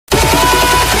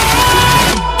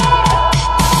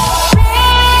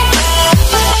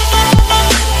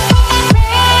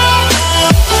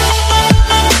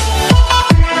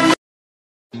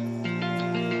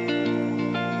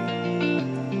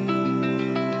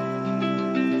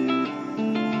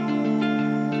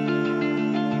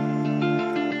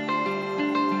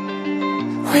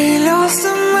We lost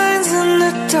our minds in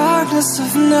the darkness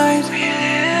of night. We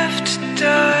live to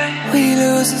die. We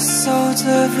lose our souls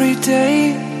every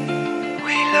day.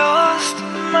 We lost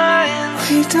our minds.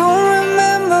 We don't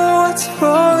remember what's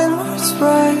wrong and what's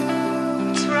right.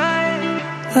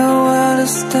 The world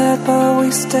is dead but we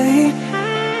stay.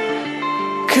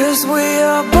 'Cause we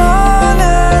are born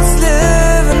as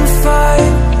living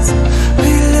fights.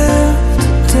 We live to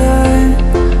die.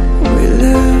 We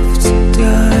live to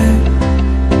die.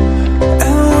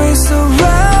 And we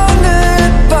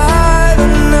surrounded by the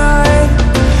night.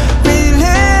 We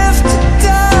live to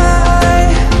die.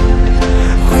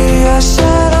 We are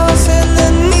shadows in the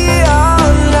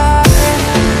neon light.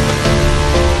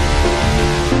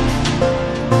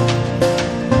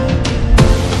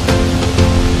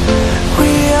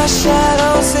 We are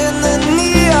shadows in the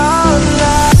neon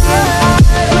light.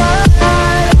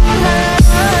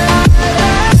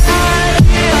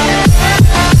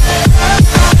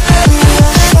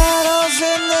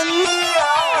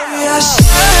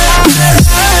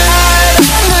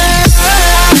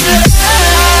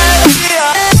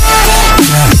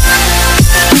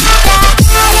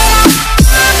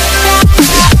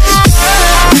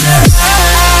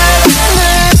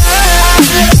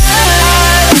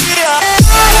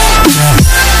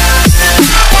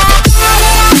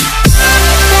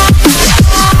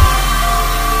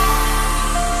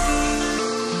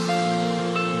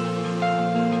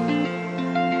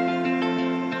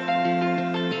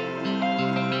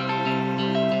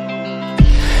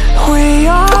 We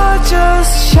are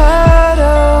just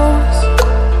shadows.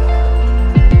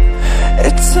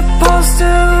 It's supposed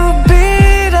to be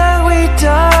that we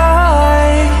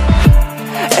die.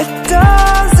 It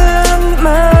doesn't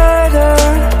matter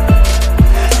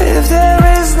if there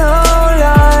is no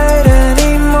light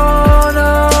anymore,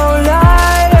 no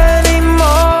light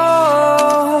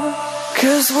anymore.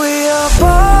 'Cause we are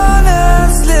born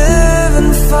as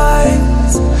living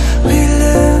fights. We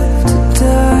live to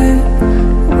die.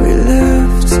 We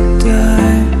live to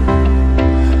die.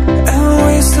 And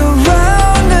we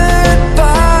surrounded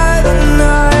by the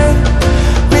night.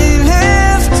 We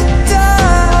live to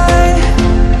die.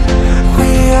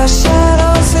 We are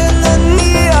shadows in the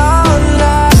neon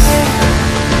light.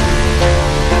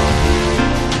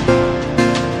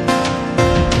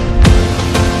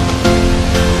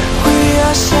 We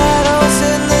are shadows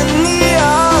in the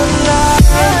neon light.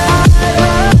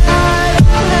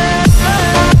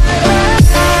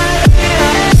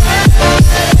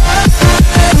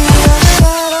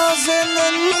 Shadows in the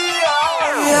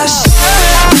neon. We are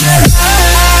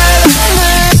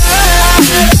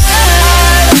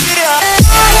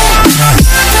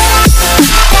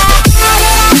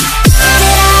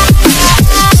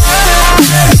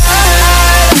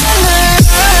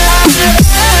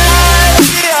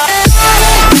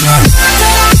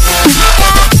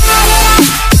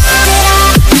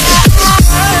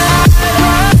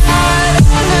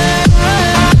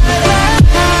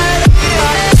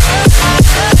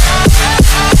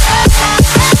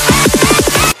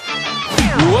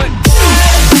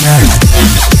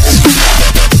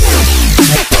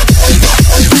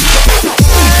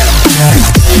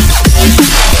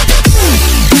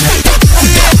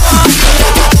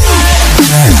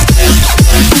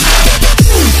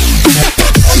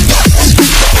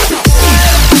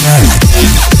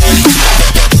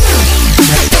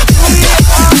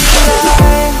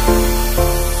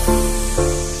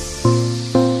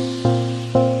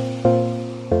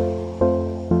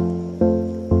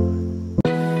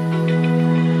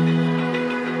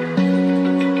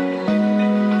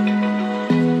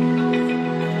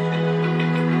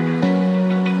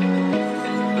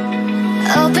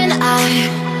open eye,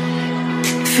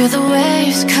 feel the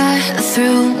waves cut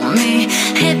through me,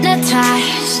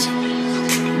 hypnotized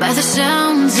by the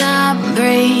sounds I'm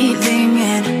breathing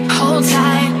in. Hold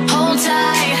tight,